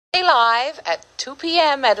Live at 2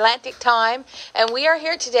 p.m. Atlantic time, and we are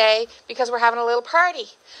here today because we're having a little party.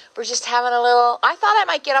 We're just having a little, I thought I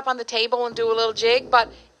might get up on the table and do a little jig,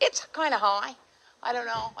 but it's kind of high. I don't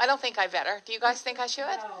know. I don't think I better. Do you guys think I should?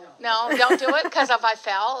 No, don't do it, because if I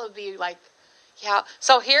fell, it would be like, yeah.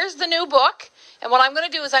 So here's the new book, and what I'm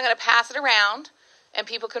going to do is I'm going to pass it around, and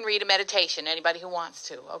people can read a meditation, anybody who wants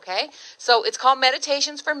to, okay? So it's called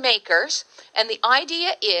Meditations for Makers, and the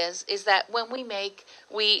idea is that when we make,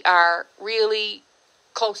 we are really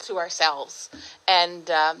close to ourselves. And,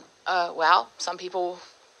 well, some people,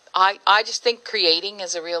 I just think creating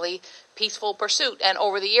is a really peaceful pursuit. And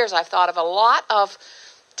over the years, I've thought of a lot of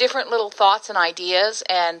different little thoughts and ideas,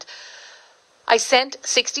 and I sent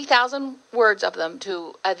 60,000 words of them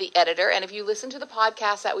to the editor, and if you listen to the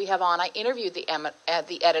podcast that we have on, I interviewed the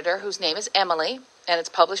editor, whose name is Emily, and it's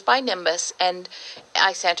published by Nimbus, and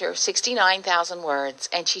I sent her 69,000 words,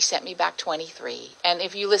 and she sent me back 23. And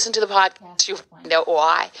if you listen to the podcast, you'll find out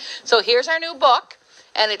why. So here's our new book,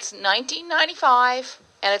 and it's $19.95,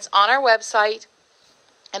 and it's on our website,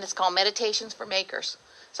 and it's called Meditations for Makers.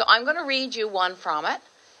 So I'm going to read you one from it,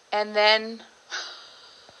 and then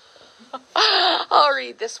I'll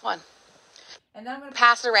read this one. And then I'm going to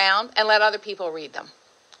pass it around and let other people read them.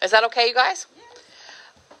 Is that okay, you guys? Yes.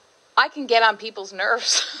 I can get on people's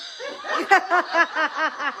nerves.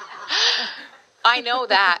 I know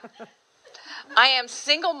that. I am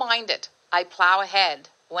single-minded. I plow ahead.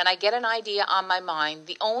 When I get an idea on my mind,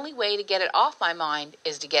 the only way to get it off my mind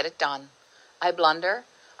is to get it done. I blunder.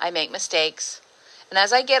 I make mistakes. And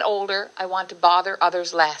as I get older, I want to bother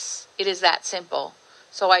others less. It is that simple.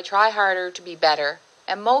 So I try harder to be better,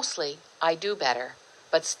 and mostly I do better,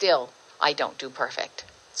 but still I don't do perfect.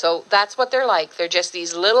 So that's what they're like. They're just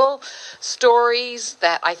these little stories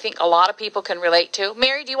that I think a lot of people can relate to.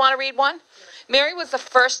 Mary, do you want to read one? Mary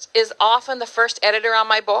is often the first editor on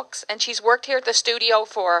my books, and she's worked here at the studio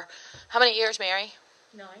for how many years, Mary?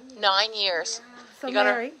 9 years. 9 years. Yeah. So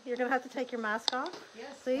Mary, you're going to have to take your mask off.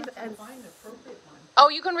 Yes, please. And find an appropriate one. Oh,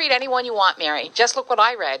 you can read any one you want, Mary. Just look what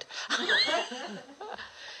I read.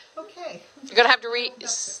 Okay. You're going to have to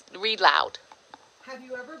read loud. Have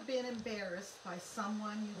you ever been embarrassed by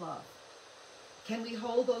someone you love? Can we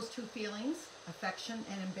hold those two feelings, affection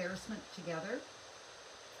and embarrassment, together?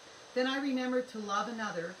 Then I remember to love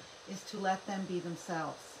another is to let them be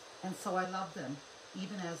themselves. And so I love them,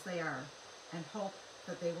 even as they are, and hope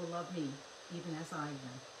that they will love me, even as I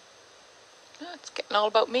am. Oh, it's getting all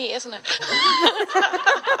about me, isn't it?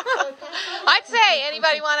 I'd say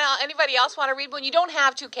anybody else want to read one? You don't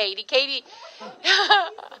have to, Katie. Katie,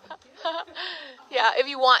 yeah, if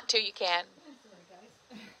you want to, you can.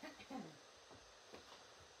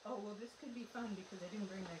 Oh, well, this could be fun because I didn't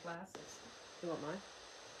bring my glasses. You want mine?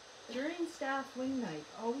 During staff wing night,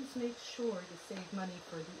 always make sure to save money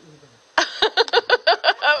for the Uber.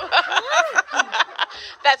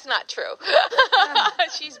 That's not true.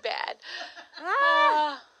 She's bad.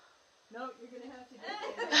 No, you're going to have to do it.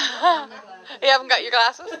 You haven't got your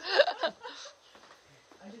glasses? I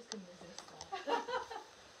just couldn't resist that.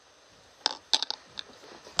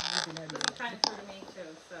 This is kind of true to me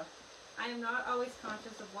too. So I am not always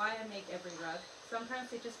conscious of why I make every rug.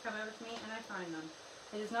 Sometimes they just come out of me and I find them.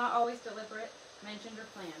 It is not always deliberate, mentioned, or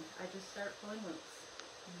planned. I just start pulling loops.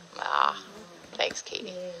 Ah, thanks,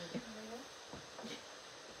 Katie.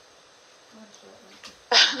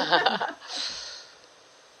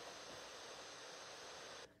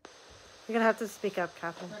 You're going to have to speak up,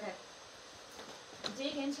 Catherine. Okay.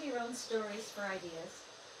 Dig into your own stories for ideas.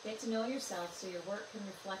 Get to know yourself so your work can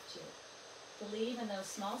reflect you. Believe in those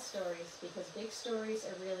small stories because big stories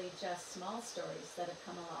are really just small stories that have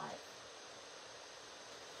come alive.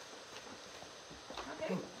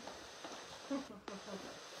 Okay.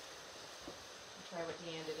 Try what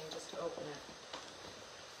Deanne did just to open it.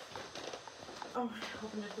 Oh, I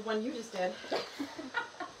opened it, the one you just did.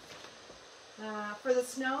 For the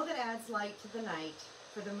snow that adds light to the night,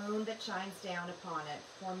 for the moon that shines down upon it,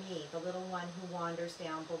 for me, the little one who wanders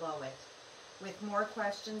down below it, with more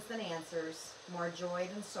questions than answers, more joy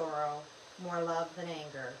than sorrow, more love than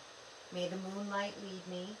anger. May the moonlight lead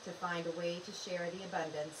me to find a way to share the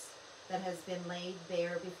abundance that has been laid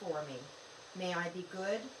bare before me. May I be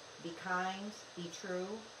good, be kind, be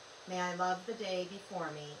true. May I love the day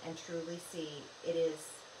before me and truly see it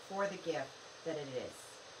is for the gift that it is.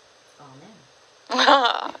 Amen.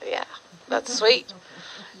 Yeah, that's sweet.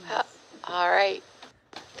 All right.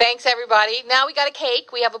 Thanks, everybody. Now we got a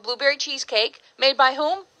cake. We have a blueberry cheesecake made by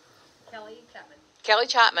whom? Kelly Chapman. Kelly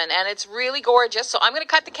Chapman, and it's really gorgeous. So I'm going to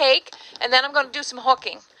cut the cake, and then I'm going to do some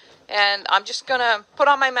hooking. And I'm just going to put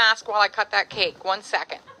on my mask while I cut that cake. 1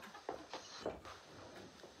 second.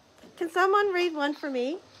 Can someone read one for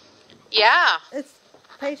me? Yeah. It's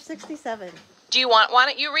page 67. Do you want? Why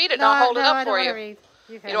don't you read it? And I'll hold it up I don't for want you. to read.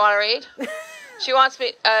 You You don't want to read? She wants me.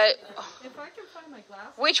 If I can find my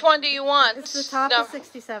glasses. Which one do you want? It's the top No. of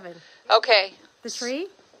 67. Okay. The tree?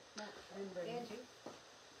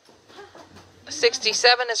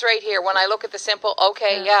 67 is right here. When I look at the simple,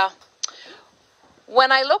 okay, yeah.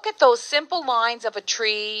 When I look at those simple lines of a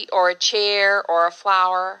tree or a chair or a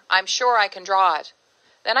flower, I'm sure I can draw it.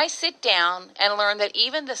 Then I sit down and learn that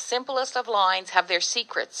even the simplest of lines have their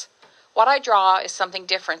secrets. What I draw is something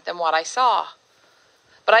different than what I saw.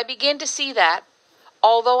 But I begin to see that,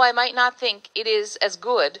 although I might not think it is as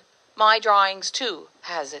good, my drawings too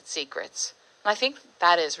has its secrets. And I think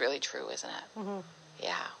that is really true, isn't it? Mm-hmm.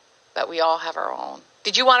 Yeah, that we all have our own.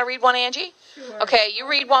 Did you want to read one, Angie? Sure. Okay, you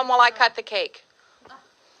read one while I cut the cake.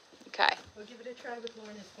 Okay. We'll give it a try with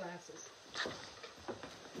Lorna's glasses.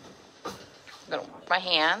 I'm going to wash my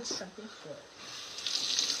hands. Something short.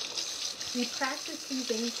 We practice these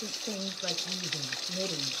ancient things like weaving,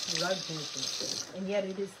 knitting, rug making, and yet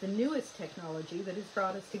it is the newest technology that has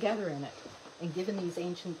brought us together in it and given these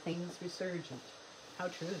ancient things resurgent. How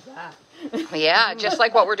true is that? Yeah, just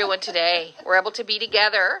like what we're doing today. We're able to be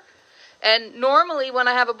together. And normally when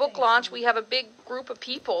I have a book launch, we have a big group of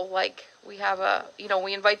people. Like we have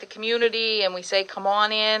we invite the community and we say, come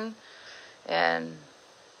on in and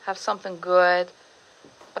have something good.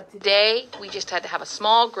 But today, we just had to have a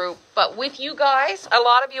small group. But with you guys, a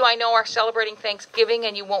lot of you I know are celebrating Thanksgiving,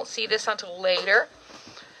 and you won't see this until later.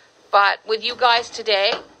 But with you guys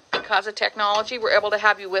today, because of technology, we're able to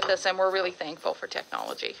have you with us, and we're really thankful for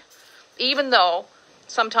technology. Even though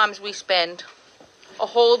sometimes we spend a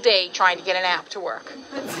whole day trying to get an app to work.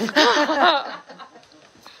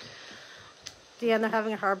 Deanne, they're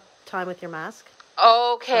having a hard time with your mask.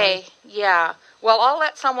 Okay, yeah. Well, I'll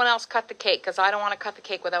let someone else cut the cake because I don't want to cut the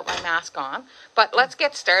cake without my mask on. But let's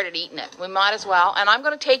get started eating it. We might as well. And I'm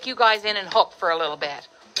going to take you guys in and hook for a little bit.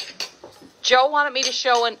 Joe wanted me to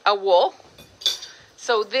show a wool.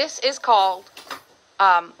 So this is called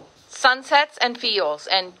Sunsets and Feels.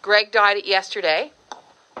 And Greg dyed it yesterday.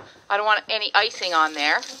 I don't want any icing on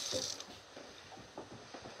there.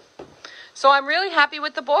 So I'm really happy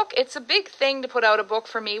with the book. It's a big thing to put out a book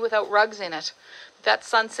for me without rugs in it. That's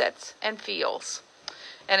Sunsets and Feels.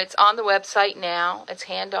 And it's on the website now. It's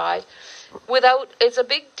hand-dyed. It's a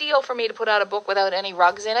big deal for me to put out a book without any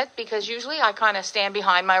rugs in it because usually I kind of stand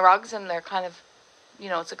behind my rugs and they're kind of,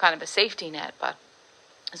 it's a kind of a safety net.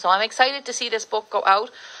 So I'm excited to see this book go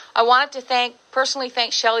out. I wanted to personally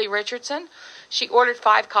thank Shelley Richardson. She ordered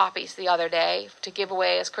 5 copies the other day to give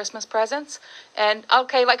away as Christmas presents. And,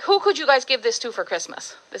 okay, who could you guys give this to for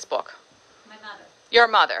Christmas, this book? My mother. Your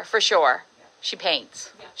mother, for sure. Yeah. She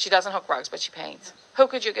paints. Yeah. She doesn't hook rugs, but she paints. Who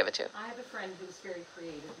could you give it to? I have a friend who's very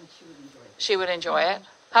creative, and she would enjoy it. She would enjoy it.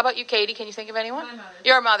 How about you, Katie? Can you think of anyone? My mother.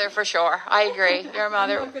 Your mother, for sure. I agree. Your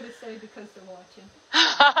mother. I'm not going to say because they're watching.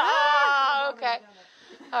 Okay.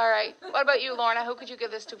 All right. What about you, Lorna? Who could you give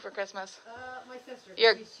this to for Christmas? My sister.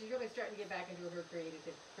 You're- She's really starting to get back into her creativity.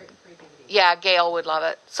 Yeah, Gail would love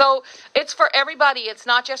it. So it's for everybody. It's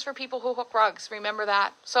not just for people who hook rugs. Remember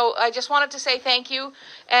that. So I just wanted to say thank you,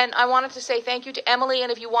 and I wanted to say thank you to Emily, and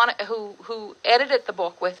if you want who edited the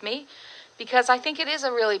book with me, because I think it is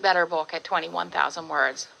a really better book at 21,000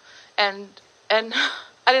 words, and I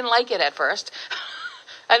didn't like it at first.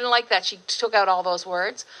 I didn't like that she took out all those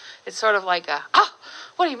words. It's sort of like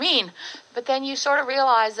what do you mean? But then you sort of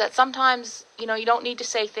realize that sometimes, you don't need to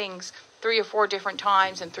say things 3 or 4 different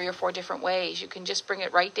times in 3 or 4 different ways. You can just bring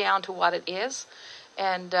it right down to what it is.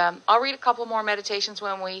 And I'll read a couple more meditations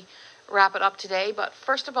when we wrap it up today. But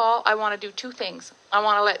first of all, I want to do 2 things. I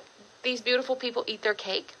want to let these beautiful people eat their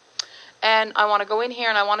cake. And I want to go in here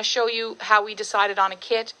and I want to show you how we decided on a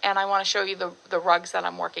kit. And I want to show you the rugs that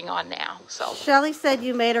I'm working on now. So Shelley said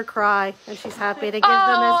you made her cry, and she's happy to give them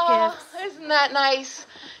as gifts. Isn't that nice?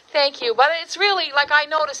 Thank you. But it's really, I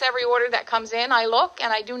notice every order that comes in. I look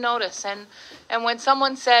and I do notice. And when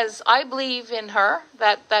someone says, I believe in her,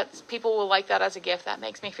 that people will like that as a gift. That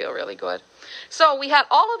makes me feel really good. So we had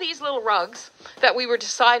all of these little rugs that we were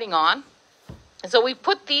deciding on. And so we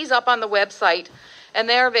put these up on the website. And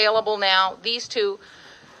they're available now. These 2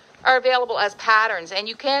 are available as patterns. And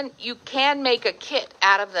you can make a kit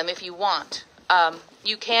out of them if you want.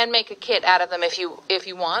 You can make a kit out of them if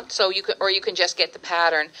you want. So you can just get the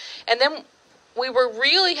pattern. And then we were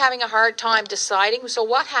really having a hard time deciding. So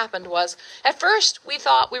what happened was, at first we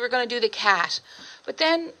thought we were going to do the cat. But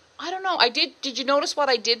then, I don't know. Did you notice what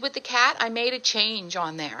I did with the cat? I made a change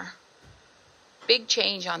on there. Big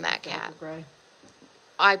change on that cat. Gray.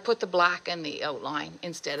 I put the black in the outline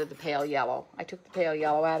instead of the pale yellow. I took the pale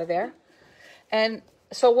yellow out of there. And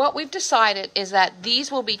so what we've decided is that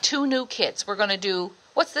these will be 2 new kits. We're going to do,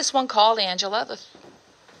 what's this one called, Angela?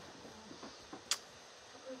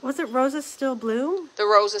 Was it Roses Still Bloom? The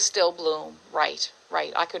Roses Still Bloom. Right.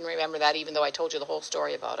 I couldn't remember that even though I told you the whole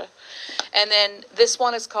story about it. And then this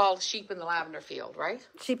one is called Sheep in the Lavender Field, right?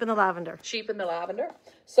 Sheep in the Lavender. Sheep in the Lavender.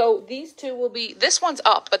 So these 2 will be, this one's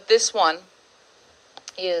up, but this one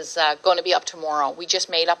is going to be up tomorrow. We just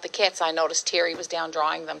made up the kits. I noticed Terry was down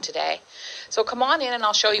drawing them today. So come on in and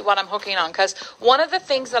I'll show you what I'm hooking on, because one of the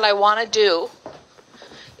things that I want to do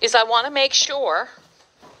is I want to make sure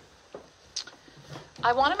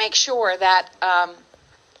that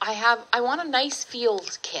I want a nice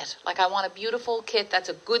field kit. Like I want a beautiful kit that's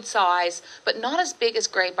a good size, but not as big as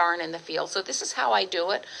Grey Barn in the field. So this is how I do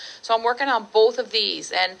it. So I'm working on both of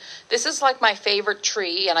these, and this is like my favorite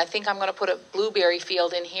tree, and I think I'm going to put a blueberry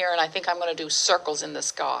field in here, and I think I'm going to do circles in the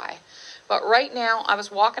sky. But right now, I was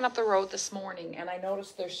walking up the road this morning, and I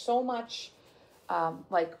noticed there's so much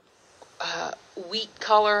wheat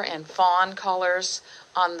color and fawn colors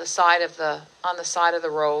on the side of the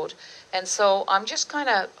road. And so I'm just kind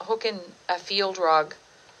of hooking a field rug.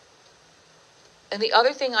 And the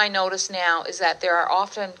other thing I notice now is that there are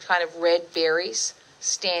often kind of red berries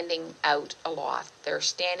standing out a lot. They're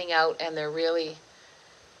standing out and they're really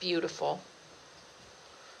beautiful.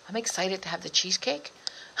 I'm excited to have the cheesecake.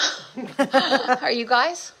 Are you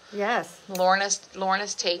guys? Yes.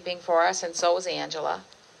 Lorna's taping for us, and so is Angela.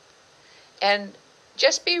 And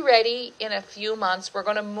just be ready in a few months. We're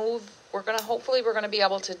going to be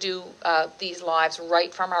able to do these lives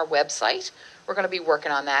right from our website. We're going to be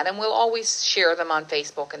working on that, and we'll always share them on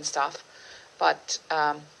Facebook and stuff. But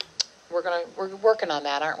we're working on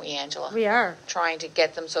that, aren't we, Angela? We are trying to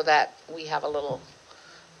get them so that you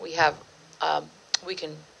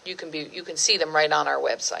can see them right on our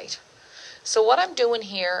website. So what I'm doing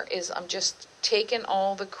here is I'm just taking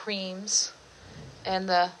all the creams and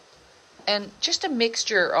just a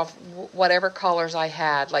mixture of whatever colors I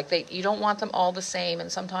had. Like you don't want them all the same,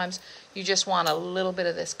 and sometimes you just want a little bit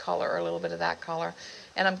of this color or a little bit of that color.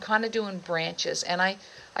 And I'm kind of doing branches, and I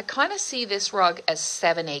kind of see this rug as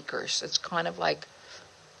 7 acres. It's kind of like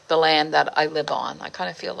the land that I live on. I kind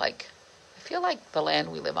of feel like the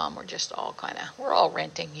land we live on, we're all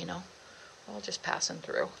renting, we're all just passing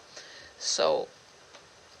through. So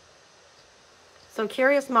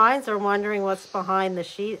curious minds are wondering what's behind the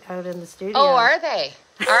sheet out in the studio. Oh, are they?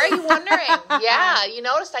 Are you wondering? Yeah, you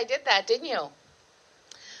noticed I did that, didn't you?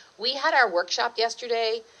 We had our workshop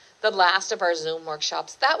yesterday, the last of our Zoom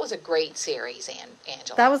workshops. That was a great series,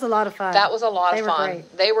 Angela. That was a lot of fun. That was a lot of fun.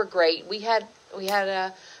 Great. They were great. We had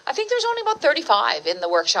I think there's only about 35 in the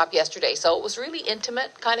workshop yesterday, so it was really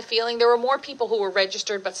intimate kind of feeling. There were more people who were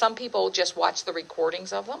registered, but some people just watched the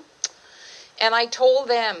recordings of them. And I told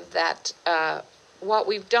them that what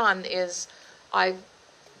we've done is I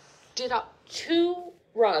did up 2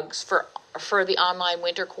 rugs for the online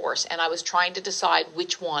winter course, and I was trying to decide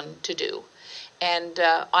which one to do. And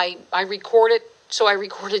I recorded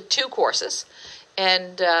 2 courses,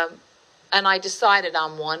 and I decided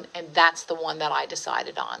on one, and that's the one that I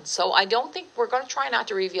decided on. So I don't think we're going to try not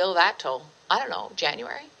to reveal that till, I don't know,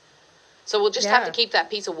 January. So we'll just have to keep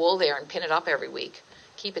that piece of wool there and pin it up every week.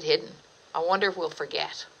 Keep it hidden. I wonder if we'll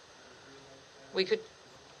forget. We could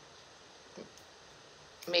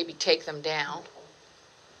maybe take them down.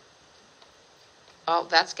 Oh,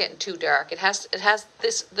 that's getting too dark. It has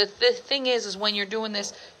this. The thing is when you're doing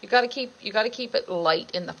this, you got to keep it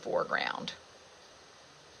light in the foreground.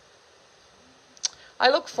 I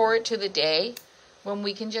look forward to the day when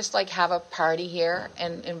we can just have a party here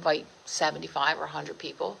and invite 75 or 100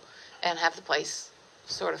 people and have the place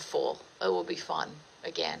sort of full. It will be fun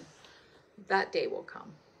again. That day will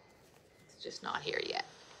come. It's just not here yet.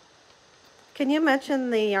 Can you mention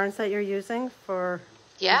the yarns that you're using for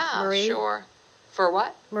Marie? Sure. For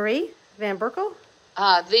what? Marie Van Berkel?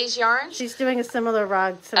 These yarns? She's doing a similar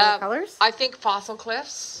rug, similar colors? I think Fossil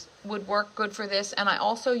Cliffs would work good for this. And I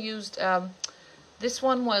also used, this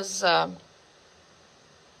one was,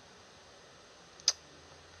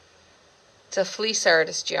 it's a fleece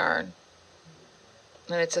artist yarn.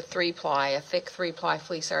 And it's a 3-ply, a thick 3-ply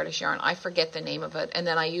fleece artist yarn. I forget the name of it. And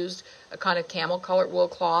then I used a kind of camel colored wool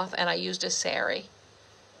cloth, and I used a sari.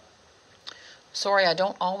 Sorry, I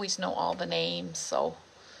don't always know all the names. So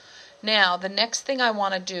now the next thing I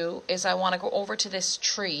want to do is I want to go over to this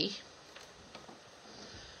tree.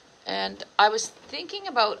 And I was thinking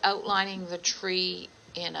about outlining the tree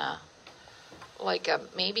in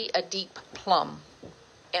maybe a deep plum.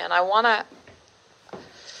 And I want to,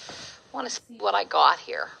 want to see what I got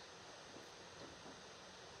here.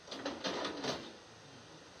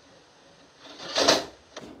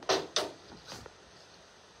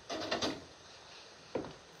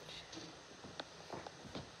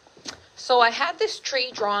 So I had this tree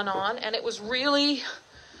drawn on, and it was really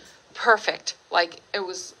perfect. Like, it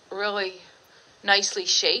was really nicely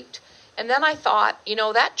shaped. And then I thought, you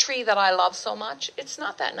know, that tree that I love so much, it's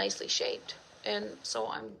not that nicely shaped. And so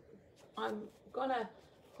I'm gonna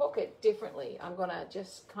hook it differently. I'm gonna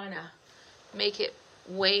just kind of make it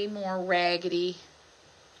way more raggedy.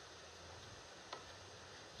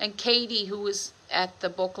 And Katie, who was at the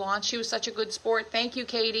book launch, she was such a good sport. Thank you,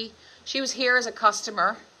 Katie. She was here as a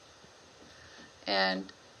customer.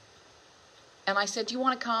 And I said, do you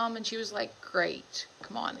want to come? And she was like, great,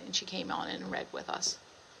 come on. And she came on and read with us.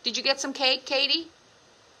 Did you get some cake, Katie?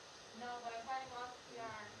 No, but I'm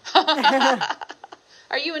cutting off the yarn.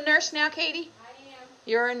 Are you a nurse now, Katie? I am.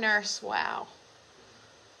 You're a nurse. Wow.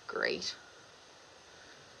 Great.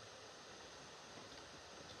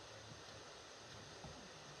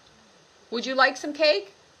 Would you like some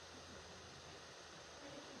cake?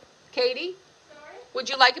 Katie? Sorry? Would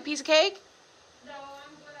you like a piece of cake? No,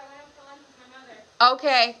 I'm good. I went out for lunch with my mother.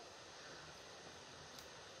 Okay.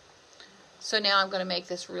 So now I'm going to make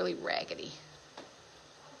this really raggedy.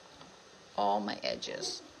 All my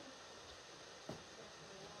edges.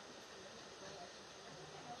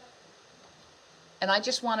 And I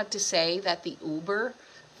just wanted to say that the Uber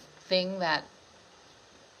thing that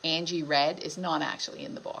Angie read is not actually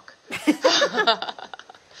in the book.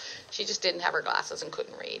 She just didn't have her glasses and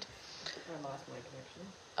couldn't read. I lost my connection.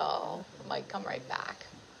 Oh, it might come right back.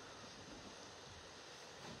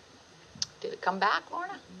 Did it come back,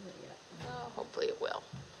 Lorna? Oh, hopefully it will.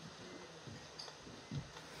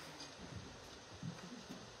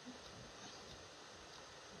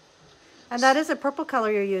 And that is a purple color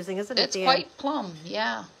you're using, isn't it, It's Deanne? quite plum,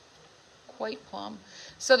 yeah. Quite plum.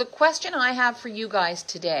 So the question I have for you guys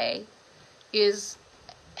today is,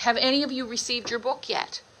 have any of you received your book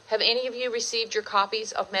yet? Have any of you received your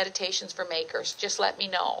copies of Meditations for Makers? Just let me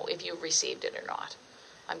know if you've received it or not.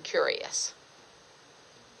 I'm curious.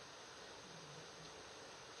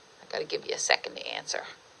 I've got to give you a second to answer.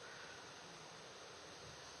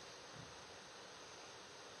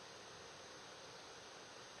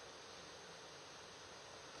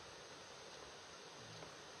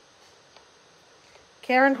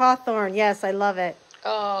 Karen Hawthorne, yes, I love it.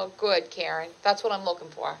 Oh, good, Karen. That's what I'm looking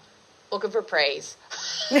for. Looking for praise.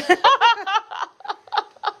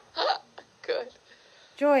 Good.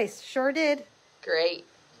 Joyce, sure did. Great.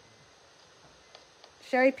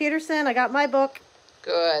 Sherry Peterson, I got my book.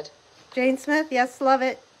 Good. Jane Smith, yes, love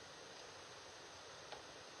it.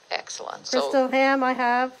 Excellent. Crystal Ham, I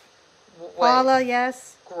have. Wait, Paula,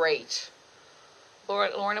 yes. great.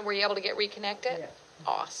 Lorna, were you able to get reconnected? Yeah.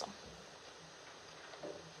 Awesome.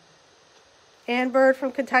 Ann Bird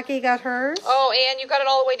from Kentucky got hers. Oh, Ann, you got it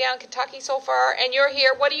all the way down Kentucky so far, and you're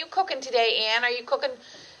here. What are you cooking today, Ann? Are you cooking?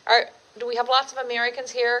 Do we have lots of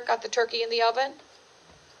Americans here? Got the turkey in the oven?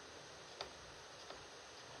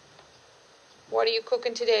 What are you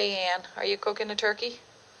cooking today, Ann? Are you cooking a turkey?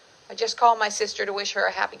 I just called my sister to wish her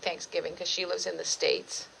a happy Thanksgiving because she lives in the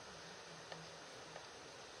States.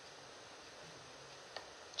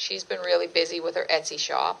 She's been really busy with her Etsy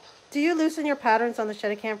shop. Do you loosen your patterns on the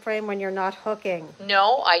Shedicam frame when you're not hooking?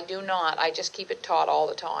 No, I do not. I just keep it taut all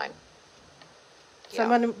the time. Yeah.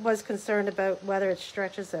 Someone was concerned about whether it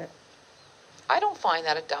stretches it. I don't find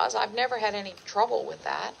that it does. I've never had any trouble with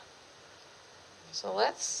that.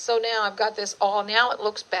 So now I've got this all, now it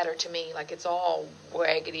looks better to me. Like it's all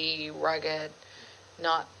raggedy, rugged,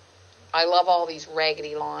 I love all these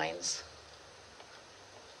raggedy lines.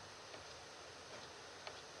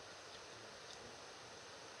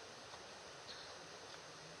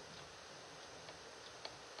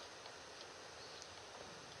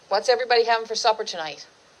 What's everybody having for supper tonight?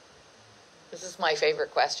 This is my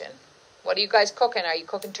favorite question. What are you guys cooking? Are you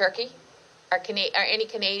cooking turkey? Are any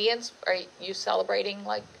Canadians, are you celebrating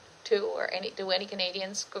like too? Or do any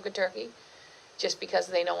Canadians cook a turkey just because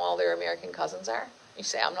they know all their American cousins are? You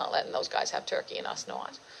say, I'm not letting those guys have turkey and us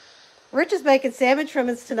not. Rich is making salmon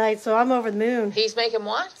trimmings tonight, so I'm over the moon. He's making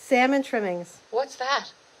what? Salmon trimmings. What's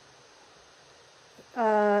that?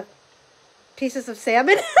 Pieces of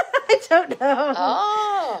salmon? I don't know.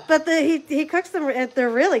 Oh. But he cooks them, they're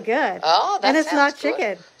really good. Oh, that And it's not sounds good.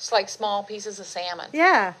 chicken. It's like small pieces of salmon.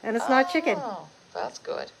 Yeah, and it's not chicken. Oh, that's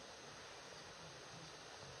good.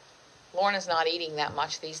 Lorna's not eating that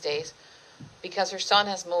much these days because her son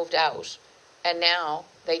has moved out and now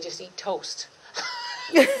they just eat toast.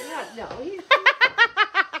 No,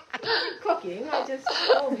 cooking. I just,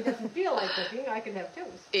 if he doesn't feel like cooking, I can have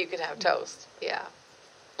toast. You could have toast, yeah.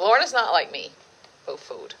 Lorna's not like me about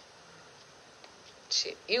food.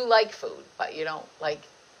 You like food, but you don't like...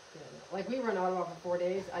 Yeah, like we were in Ottawa for 4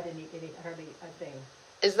 days. I didn't eat hardly a thing.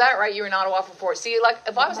 Is that right? You were in Ottawa for 4... See, like,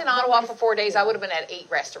 if I was in Ottawa for 4 days, I would have been at 8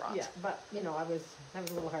 restaurants. Yeah, but, I was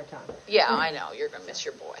having a little hard time. Yeah, I know. You're going to miss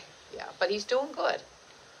your boy. Yeah, but he's doing good.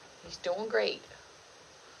 He's doing great.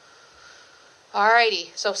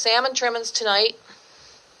 Alrighty, so salmon trimmings tonight.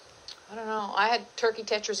 I don't know. I had turkey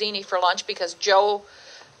tetrazzini for lunch because Joe's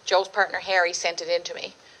partner Harry sent it in to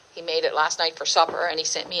me. He made it last night for supper, and he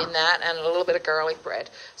sent me in that and a little bit of garlic bread.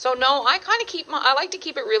 So no, I kind of I like to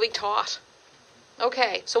keep it really taut.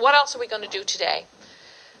 Okay, so what else are we going to do today?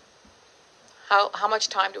 How much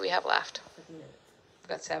time do we have left? 7 minutes. We've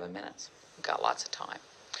got 7 minutes. We've got lots of time.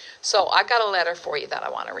 So I got a letter for you that I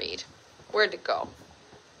want to read. Where'd it go?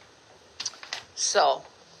 So,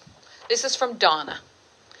 this is from Donna.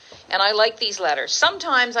 And I like these letters.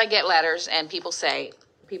 Sometimes I get letters and people say,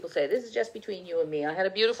 this is just between you and me. I had a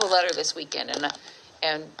beautiful letter this weekend,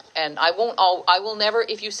 and I will never,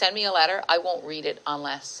 if you send me a letter, I won't read it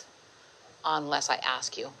unless I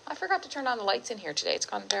ask you. I forgot to turn on the lights in here today. It's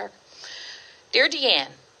gone dark. Dear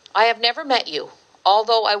Deanne, I have never met you,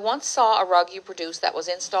 although I once saw a rug you produced that was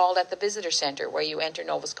installed at the visitor center where you enter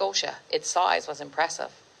Nova Scotia. Its size was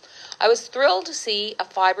impressive. I was thrilled to see a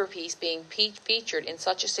fiber piece being featured in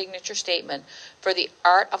such a signature statement for the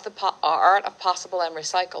art of possible and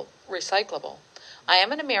recyclable. I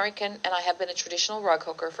am an American, and I have been a traditional rug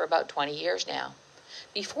hooker for about 20 years now.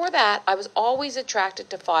 Before that, I was always attracted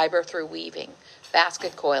to fiber through weaving,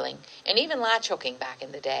 basket coiling, and even latch hooking back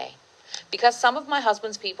in the day. Because some of my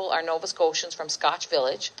husband's people are Nova Scotians from Scotch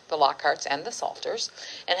Village, the Lockharts and the Salters,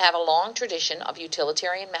 and have a long tradition of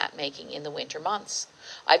utilitarian mat making in the winter months.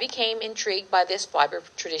 I became intrigued by this fiber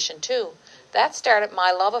tradition too. That started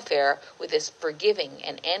my love affair with this forgiving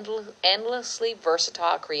and endlessly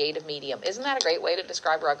versatile creative medium. Isn't that a great way to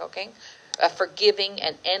describe rug hooking? A forgiving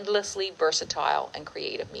and endlessly versatile and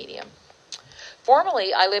creative medium.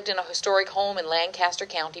 Formerly, I lived in a historic home in Lancaster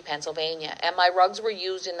County, Pennsylvania, and my rugs were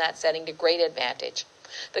used in that setting to great advantage.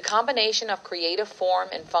 The combination of creative form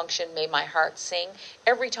and function made my heart sing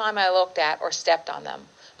every time I looked at or stepped on them.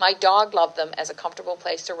 My dog loved them as a comfortable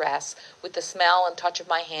place to rest, with the smell and touch of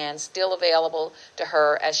my hands still available to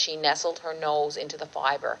her as she nestled her nose into the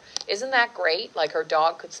fiber. Isn't that great? Like her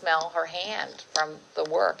dog could smell her hand from the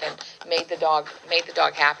work and made the dog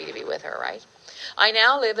happy to be with her, right? I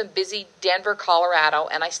now live in busy Denver, Colorado,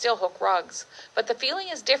 and I still hook rugs. But the feeling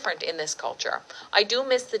is different in this culture. I do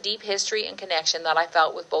miss the deep history and connection that I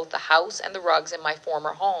felt with both the house and the rugs in my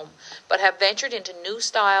former home, but have ventured into new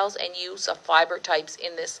styles and use of fiber types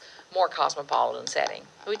in this more cosmopolitan setting,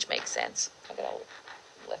 which makes sense. I'm going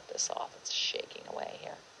to lift this off. It's shaking away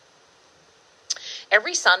here.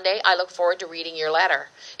 Every Sunday, I look forward to reading your letter.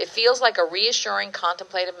 It feels like a reassuring,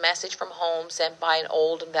 contemplative message from home sent by an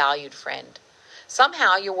old and valued friend.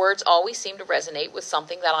 Somehow, your words always seem to resonate with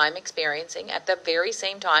something that I'm experiencing at the very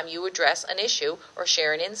same time you address an issue or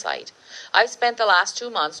share an insight. I've spent the last 2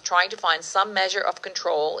 months trying to find some measure of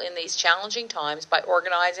control in these challenging times by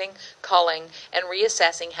organizing, culling, and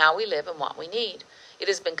reassessing how we live and what we need. It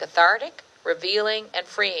has been cathartic, revealing, and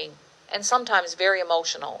freeing, and sometimes very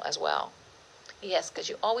emotional as well. Yes, because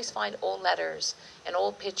you always find old letters and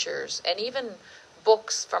old pictures and even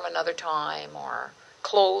books from another time or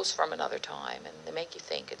clothes from another time, and they make you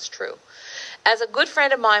think it's true. As a good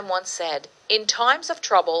friend of mine once said, in times of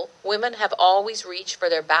trouble, women have always reached for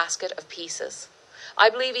their basket of pieces. I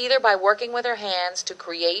believe either by working with our hands to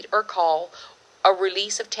create or cull, a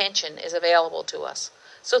release of tension is available to us.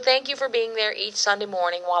 So thank you for being there each Sunday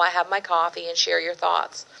morning while I have my coffee and share your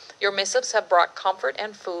thoughts. Your missives have brought comfort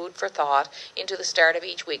and food for thought into the start of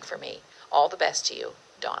each week for me. All the best to you,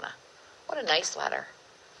 Donna. What a nice letter.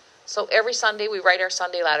 So every Sunday we write our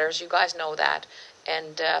Sunday letters. You guys know that.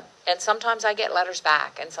 And sometimes I get letters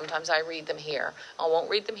back, and sometimes I read them here. I won't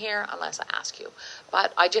read them here unless I ask you.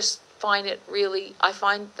 But I just find I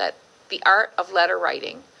find that the art of letter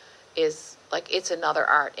writing is like, it's another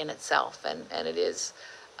art in itself. And it is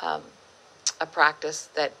a practice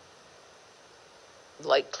that,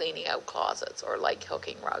 like cleaning out closets or like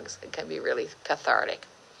hooking rugs, it can be really cathartic.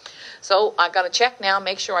 So I'm going to check now,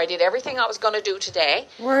 make sure I did everything I was going to do today.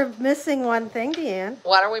 We're missing one thing, Deanne.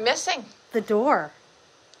 What are we missing? The door.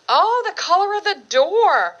 Oh, the color of the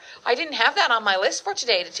door. I didn't have that on my list for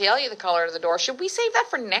today to tell you the color of the door. Should we save that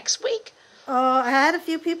for next week? I had a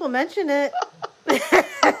few people mention it.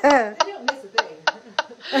 I don't miss a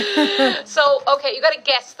thing. So, okay, you got to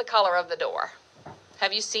guess the color of the door.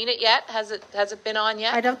 Have you seen it yet? Has it been on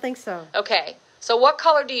yet? I don't think so. Okay. So what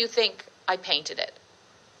color do you think I painted it?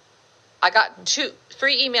 I got 3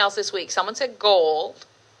 emails this week. Someone said gold.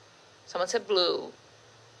 Someone said blue.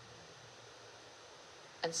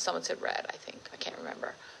 And someone said red, I think. I can't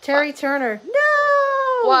remember. Terry Turner.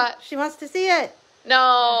 No! What? She wants to see it.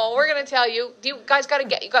 No, we're going to tell you. You guys got to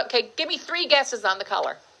get... Okay, give me 3 guesses on the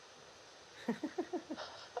color.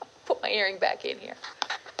 Put my earring back in here.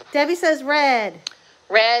 Debbie says red.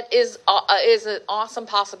 Red is an awesome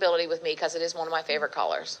possibility with me because it is one of my favorite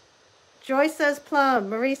colors. Joyce says plum.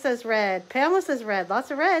 Marie says red. Pamela says red.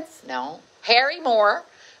 Lots of reds. No. Harry Moore,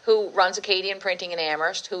 who runs Acadian Printing in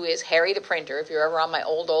Amherst, who is Harry the Printer. If you're ever on my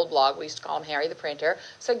old blog, we used to call him Harry the Printer,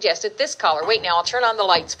 suggested this color. Wait, now I'll turn on the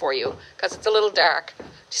lights for you because it's a little dark.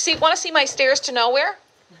 Want to see my stairs to nowhere?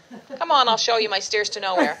 Come on, I'll show you my stairs to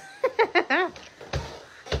nowhere.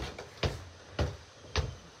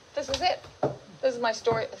 This is it. This is my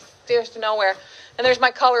stairs to nowhere. And there's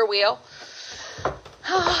my color wheel.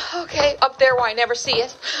 Okay, up there where I never see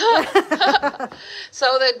it.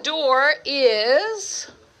 So the door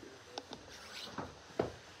is...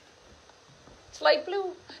 It's light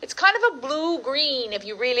blue. It's kind of a blue-green if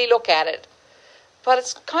you really look at it. But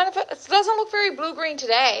it's kind of it doesn't look very blue-green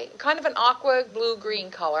today. Kind of an aqua blue-green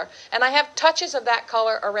color. And I have touches of that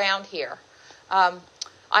color around here.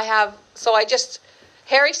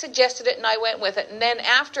 Harry suggested it and I went with it. And then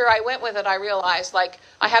after I went with it, I realized, like,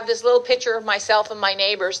 I have this little picture of myself and my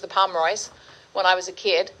neighbors, the Pomeroys, when I was a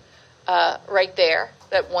kid, right there,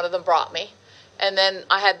 that one of them brought me. And then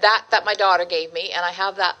I had that my daughter gave me, and I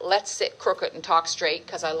have that let's sit crooked and talk straight,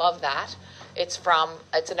 because I love that. It's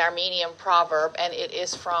an Armenian proverb, and it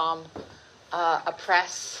is from a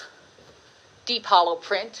press, deep hollow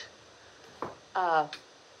print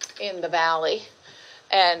in the valley.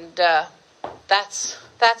 And that's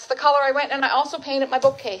the color I went, and I also painted my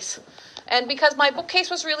bookcase. And because my bookcase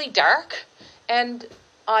was really dark, and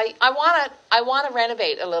I want to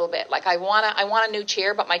renovate a little bit. Like I want a new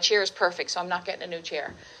chair, but my chair is perfect, so I'm not getting a new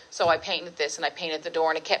chair. So I painted this, and I painted the door,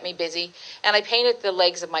 and it kept me busy. And I painted the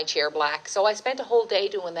legs of my chair black. So I spent a whole day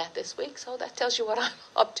doing that this week. So that tells you what I'm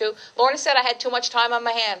up to. Lorna said I had too much time on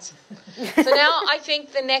my hands. So now I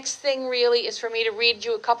think the next thing really is for me to read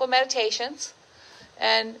you a couple of meditations.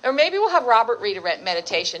 Or maybe we'll have Robert read a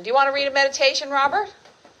meditation. Do you want to read a meditation, Robert?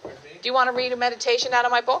 Do you want to read a meditation out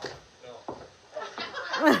of my book?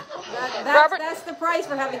 No. Robert, That's the price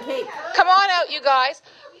for having cake. come on out, you guys.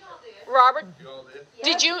 Robert, You all did?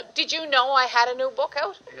 did you know I had a new book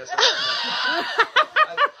out? Yes, I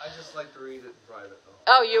just like to read it in private, though.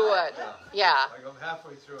 Oh, you would? Yeah. Like I'm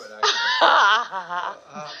halfway through it, actually. Oh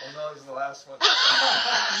no, this is the last one.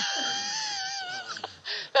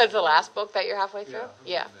 That's the last book that you're halfway through?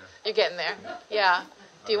 Yeah, You're getting there. Yeah.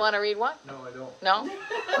 Do you want to read one? No, I don't. No?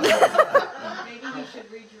 Maybe you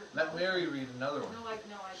should read your... Let Mary read another one.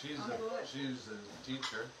 She's She's a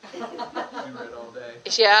teacher. She read all day.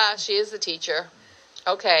 Yeah, she is the teacher.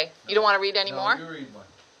 Okay. You don't want to read any more? You read one.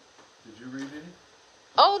 Did you read any?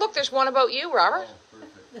 Oh, look, there's one about you, Robert. Oh,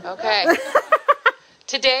 perfect. Okay.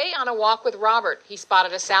 Today, on a walk with Robert, he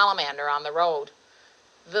spotted a salamander on the road.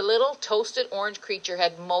 The little toasted orange creature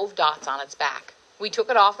had mauve dots on its back. We took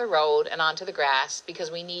it off the road and onto the grass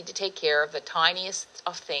because we need to take care of the tiniest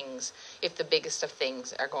of things if the biggest of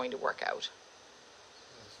things are going to work out.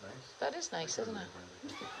 That's nice. That is nice, isn't it?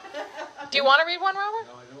 Do you want to read one, Robert?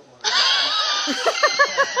 No, I don't want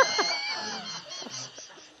to.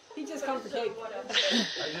 He just comes for cake.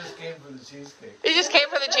 I just came for the cheesecake. You just came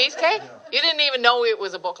for the cheesecake? Yeah. You didn't even know it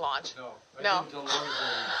was a book launch. No. No. Didn't tell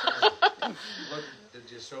Lord Look,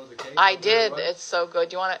 did you show the cake? I did. It's so good.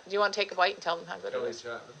 Do you want to take a bite and tell them how good it Kelly is?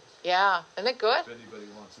 Chapman. Yeah. Isn't it good? If anybody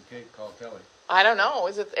wants a cake, call Kelly. I don't know.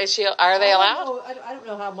 Are they allowed? I don't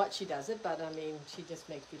know how much she does it, but I mean, she just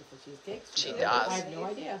makes beautiful cheesecakes. She So does. I have no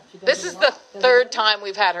idea. She does This it is a the lot. Does it a third lot. time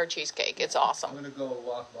we've had her cheesecake. It's I'm awesome. going to go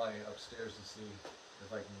walk by upstairs and see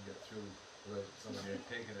if I can get through without somebody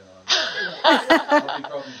taking it on. I'll be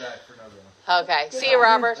probably back for another one. Okay. See you,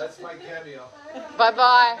 Robert. That's my cameo.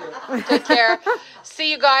 Bye-bye. Take care. See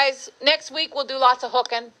you guys. Next week we'll do lots of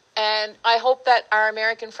hooking. And I hope that our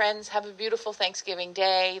American friends have a beautiful Thanksgiving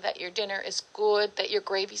day, that your dinner is good, that your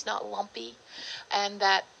gravy's not lumpy, and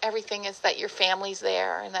that everything is that your family's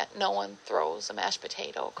there and that no one throws a mashed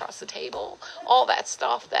potato across the table. All that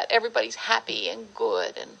stuff, that everybody's happy and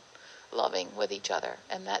good and loving with each other,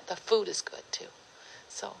 and that the food is good too.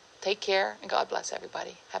 So take care, and God bless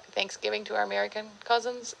everybody. Happy Thanksgiving to our American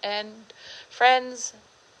cousins and friends.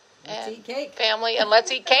 Let's And eat cake. family, and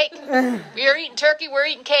let's eat cake. You're eating turkey, we're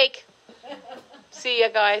eating cake. See ya,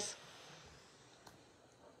 guys.